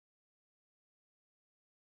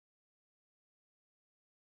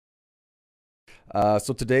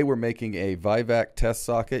So today we're making a Vivak test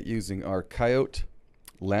socket using our Coyote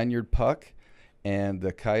Lanyard puck and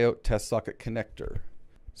the Coyote test socket connector.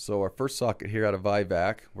 So our first socket here out of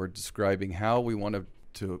Vivak, we're describing how we want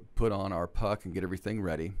to put on our puck and get everything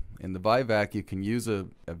ready. In the Vivak, you can use a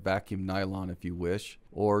vacuum nylon if you wish,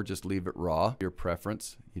 or just leave it raw, your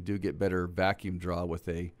preference. You do get better vacuum draw with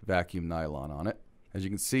a vacuum nylon on it. As you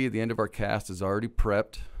can see, the end of our cast is already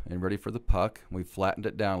prepped and ready for the puck. We flattened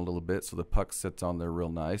it down a little bit so the puck sits on there real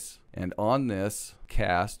nice. And on this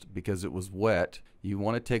cast, because it was wet, you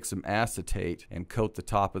want to take some acetate and coat the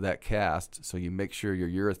top of that cast so you make sure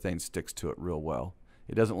your urethane sticks to it real well.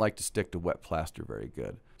 It doesn't like to stick to wet plaster very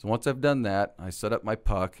good. So once I've done that, I set up my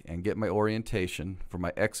puck and get my orientation for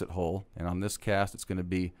my exit hole. And on this cast, it's going to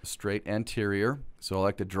be straight anterior. So I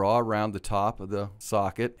like to draw around the top of the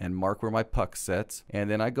socket and mark where my puck sets. And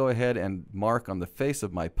then I go ahead and mark on the face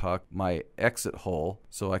of my puck my exit hole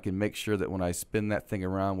so I can make sure that when I spin that thing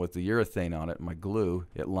around with the urethane on it, my glue,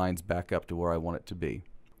 it lines back up to where I want it to be.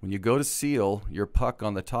 When you go to seal your puck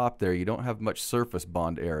on the top there, you don't have much surface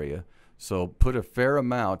bond area. So put a fair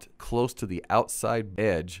amount close to the outside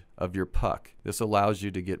edge of your puck. This allows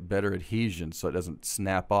you to get better adhesion so it doesn't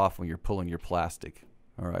snap off when you're pulling your plastic.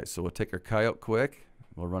 All right, so we'll take our Coyote quick.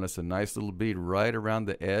 We'll run us a nice little bead right around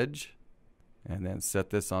the edge and then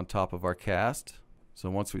set this on top of our cast.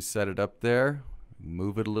 So once we set it up there,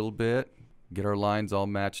 move it a little bit, get our lines all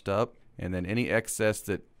matched up, and then any excess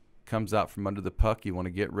that comes out from under the puck you want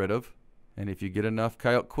to get rid of. And if you get enough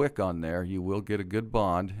Coyote quick on there, you will get a good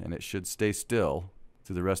bond, and it should stay still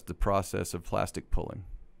through the rest of the process of plastic pulling.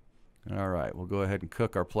 All right, we'll go ahead and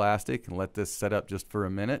cook our plastic and let this set up just for a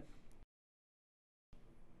minute.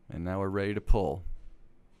 And now we're ready to pull.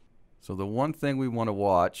 So the one thing we want to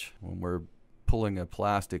watch when we're pulling a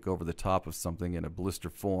plastic over the top of something in a blister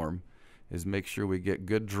form is make sure we get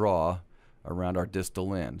good draw around our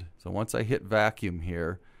distal end. So once I hit vacuum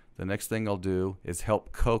here, the next thing I'll do is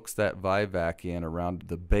help coax that Vivak in around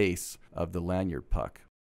the base of the lanyard puck.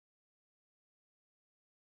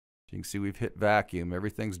 You can see we've hit vacuum.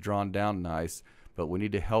 Everything's drawn down nice, but we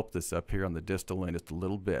need to help this up here on the distal end just a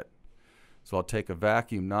little bit. So I'll take a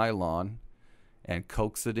vacuum nylon and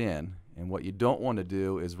coax it in. And what you don't want to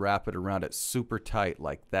do is wrap it around it super tight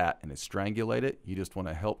like that and strangulate it. You just want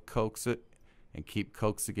to help coax it and keep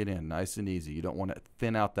coaxing it in nice and easy. You don't want to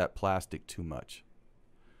thin out that plastic too much.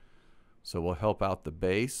 So we'll help out the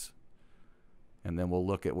base, and then we'll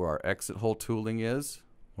look at where our exit hole tooling is,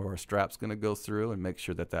 where our strap's going to go through, and make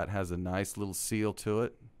sure that that has a nice little seal to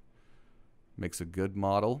it. Makes a good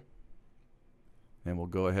model. And we'll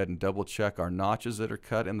go ahead and double check our notches that are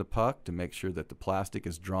cut in the puck to make sure that the plastic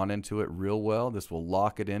is drawn into it real well. This will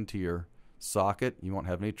lock it into your socket. You won't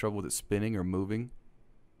have any trouble with it spinning or moving.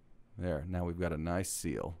 There, now we've got a nice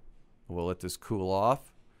seal. We'll let this cool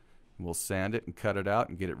off. We'll sand it and cut it out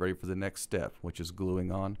and get it ready for the next step, which is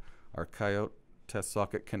gluing on our Coyote test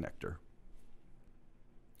socket connector.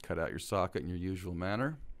 Cut out your socket in your usual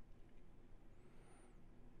manner.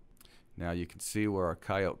 Now you can see where our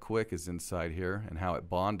Coyote quick is inside here and how it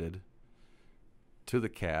bonded to the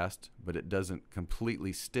cast, but it doesn't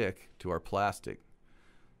completely stick to our plastic.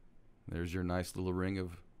 There's your nice little ring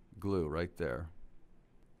of glue right there.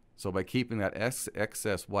 So by keeping that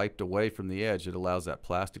excess wiped away from the edge, it allows that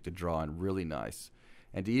plastic to draw in really nice.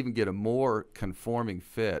 And to even get a more conforming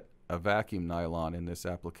fit, a vacuum nylon in this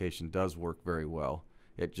application does work very well.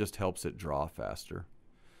 It just helps it draw faster.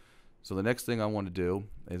 So the next thing I want to do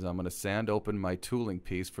is I'm going to sand open my tooling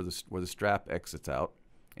piece for where the strap exits out.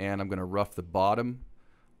 And I'm going to rough the bottom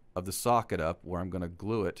of the socket up where I'm going to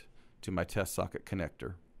glue it to my test socket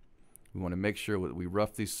connector. We want to make sure that we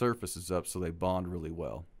rough these surfaces up so they bond really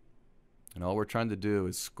well. And all we're trying to do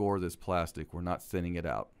is score this plastic. We're not thinning it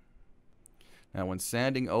out. Now when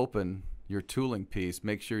sanding open your tooling piece,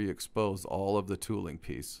 make sure you expose all of the tooling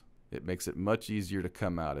piece. It makes it much easier to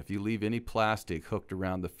come out. If you leave any plastic hooked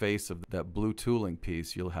around the face of that blue tooling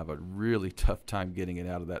piece, you'll have a really tough time getting it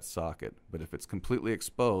out of that socket. But if it's completely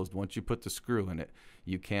exposed, once you put the screw in it,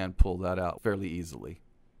 you can pull that out fairly easily.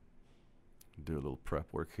 Do a little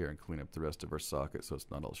prep work here and clean up the rest of our socket so it's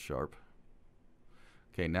not all sharp.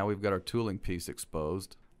 Okay, now we've got our tooling piece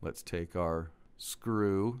exposed. Let's take our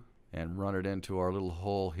screw and run it into our little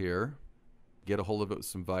hole here. Get a hold of it with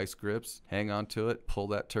some vice grips, hang on to it, pull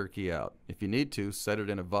that turkey out. If you need to, set it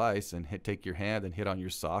in a vise and take your hand and hit on your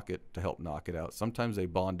socket to help knock it out. Sometimes they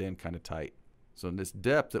bond in kind of tight. So in this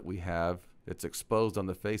depth that we have that's exposed on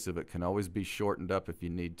the face of it can always be shortened up if you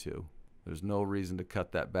need to. There's no reason to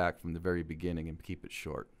cut that back from the very beginning and keep it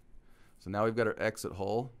short. So now we've got our exit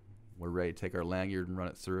hole. We're ready to take our lanyard and run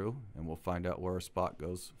it through, and we'll find out where our spot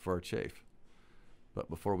goes for our chafe. But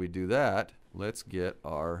before we do that, let's get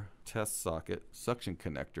our test socket suction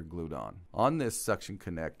connector glued on. On this suction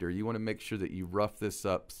connector, you want to make sure that you rough this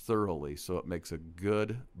up thoroughly so it makes a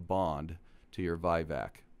good bond to your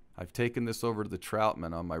Vivak. I've taken this over to the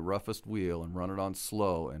Troutman on my roughest wheel and run it on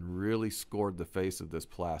slow and really scored the face of this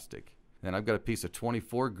plastic. Then I've got a piece of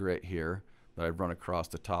 24 grit here that I've run across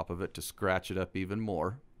the top of it to scratch it up even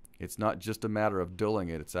more. It's not just a matter of dulling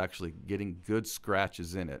it, it's actually getting good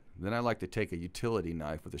scratches in it. Then I like to take a utility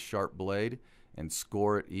knife with a sharp blade and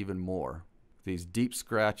score it even more. These deep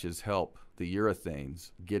scratches help the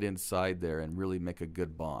urethanes get inside there and really make a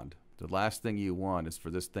good bond. The last thing you want is for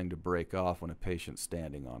this thing to break off when a patient's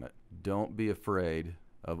standing on it. Don't be afraid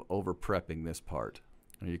of over prepping this part.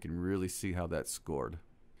 And you can really see how that's scored.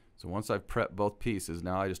 So once I've prepped both pieces,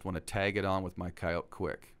 now I just want to tag it on with my Coyote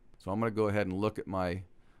Quick. So I'm going to go ahead and look at my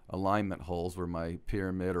alignment holes where my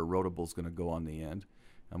pyramid or rotable is going to go on the end.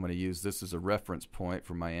 I'm going to use this as a reference point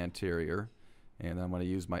for my anterior, and I'm going to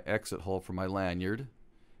use my exit hole for my lanyard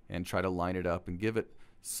and try to line it up and give it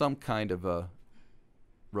some kind of a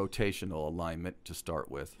rotational alignment to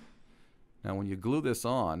start with. Now when you glue this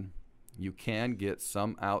on, you can get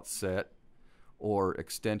some outset or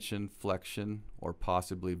extension, flexion, or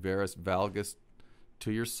possibly varus valgus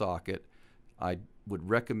to your socket. I would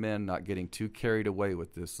recommend not getting too carried away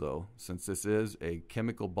with this though, since this is a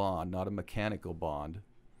chemical bond, not a mechanical bond.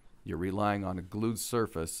 You're relying on a glued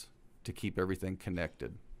surface to keep everything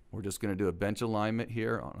connected. We're just going to do a bench alignment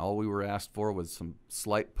here. All we were asked for was some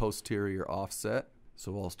slight posterior offset.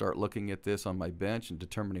 So I'll start looking at this on my bench and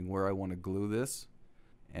determining where I want to glue this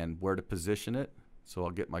and where to position it. So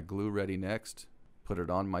I'll get my glue ready next, put it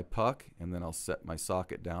on my puck, and then I'll set my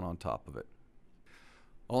socket down on top of it.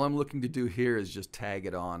 All I'm looking to do here is just tag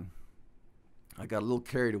it on. I got a little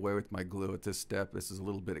carried away with my glue at this step. This is a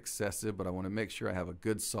little bit excessive, but I want to make sure I have a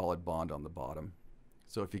good solid bond on the bottom.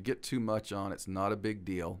 So if you get too much on, it's not a big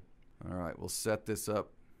deal. All right, we'll set this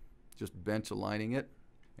up, just bench aligning it.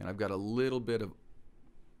 And I've got a little bit of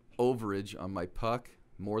overage on my puck,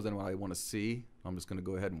 more than what I want to see. I'm just going to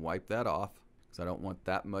go ahead and wipe that off because I don't want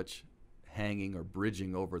that much hanging or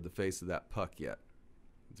bridging over the face of that puck yet.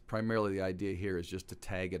 It's primarily the idea here is just to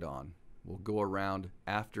tag it on. We'll go around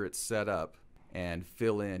after it's set up and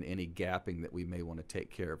fill in any gapping that we may want to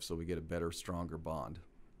take care of so we get a better, stronger bond.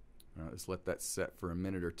 All right, let's let that set for a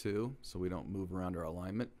minute or two so we don't move around our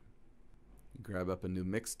alignment. Grab up a new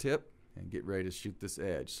mix tip and get ready to shoot this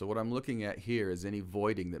edge. So what I'm looking at here is any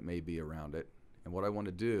voiding that may be around it. And what I want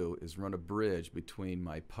to do is run a bridge between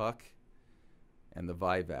my puck and the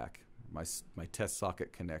Vivak, my test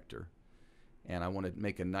socket connector. And I want to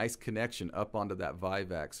make a nice connection up onto that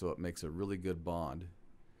Vivak so it makes a really good bond.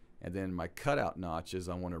 And then my cutout notches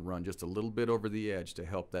I want to run just a little bit over the edge to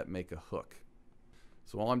help that make a hook.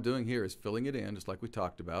 So all I'm doing here is filling it in just like we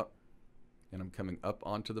talked about. And I'm coming up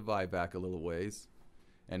onto the Vivak a little ways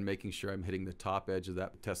and making sure I'm hitting the top edge of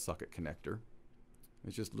that test socket connector.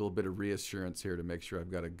 It's just a little bit of reassurance here to make sure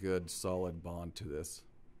I've got a good solid bond to this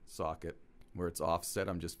socket. Where it's offset,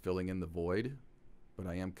 I'm just filling in the void, but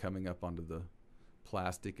I am coming up onto the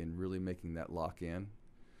plastic and really making that lock in.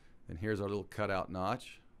 And here's our little cutout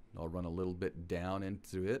notch. I'll run a little bit down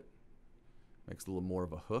into it. Makes a little more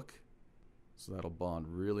of a hook. So that'll bond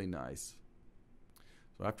really nice.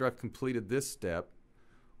 So after I've completed this step,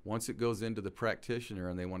 once it goes into the practitioner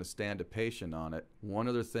and they want to stand a patient on it, one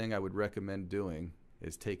other thing I would recommend doing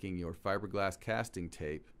is taking your fiberglass casting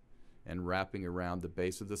tape and wrapping around the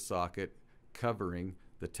base of the socket, covering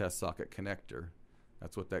the test socket connector.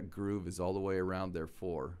 That's what that groove is all the way around there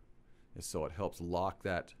for, is so it helps lock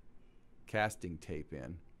that casting tape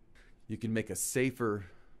in. You can make a safer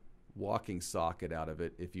walking socket out of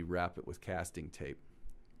it if you wrap it with casting tape.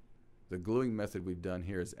 The gluing method we've done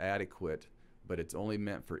here is adequate, but it's only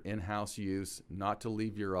meant for in-house use, not to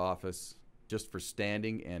leave your office, just for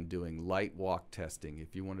standing and doing light walk testing.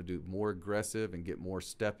 If you want to do more aggressive and get more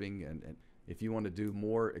stepping, and if you want to do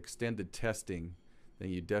more extended testing, then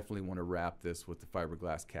you definitely want to wrap this with the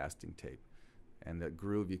fiberglass casting tape. And that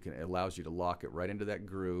groove, it allows you to lock it right into that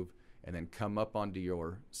groove and then come up onto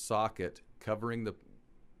your socket, covering the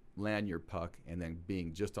lanyard puck and then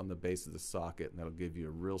being just on the base of the socket, and that'll give you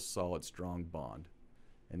a real solid, strong bond.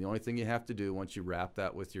 And the only thing you have to do once you wrap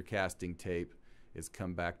that with your casting tape is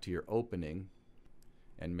come back to your opening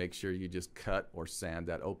and make sure you just cut or sand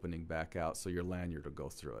that opening back out so your lanyard will go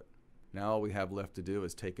through it. Now all we have left to do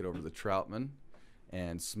is take it over to the Troutman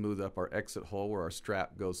and smooth up our exit hole where our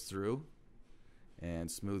strap goes through and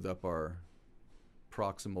smooth up our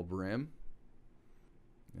proximal brim,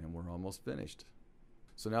 and we're almost finished.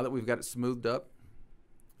 So now that we've got it smoothed up,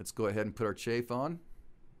 let's go ahead and put our chafe on.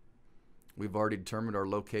 We've already determined our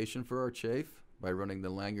location for our chafe by running the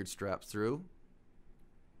lanyard straps through.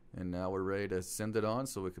 And now we're ready to send it on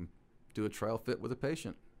so we can do a trial fit with a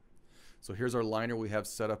patient. So here's our liner we have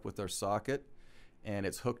set up with our socket, and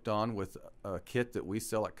it's hooked on with a kit that we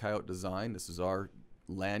sell at Coyote Design. This is our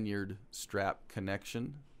lanyard strap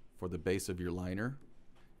connection for the base of your liner.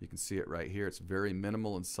 You can see it right here. It's very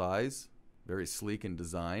minimal in size, very sleek in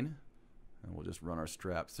design. And we'll just run our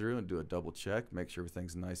strap through and do a double check, make sure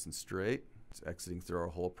everything's nice and straight. It's exiting through our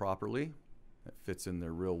hole properly. It fits in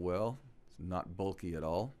there real well. It's not bulky at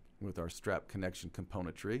all with our strap connection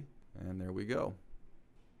componentry. And there we go.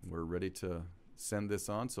 We're ready to send this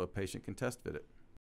on so a patient can test fit it.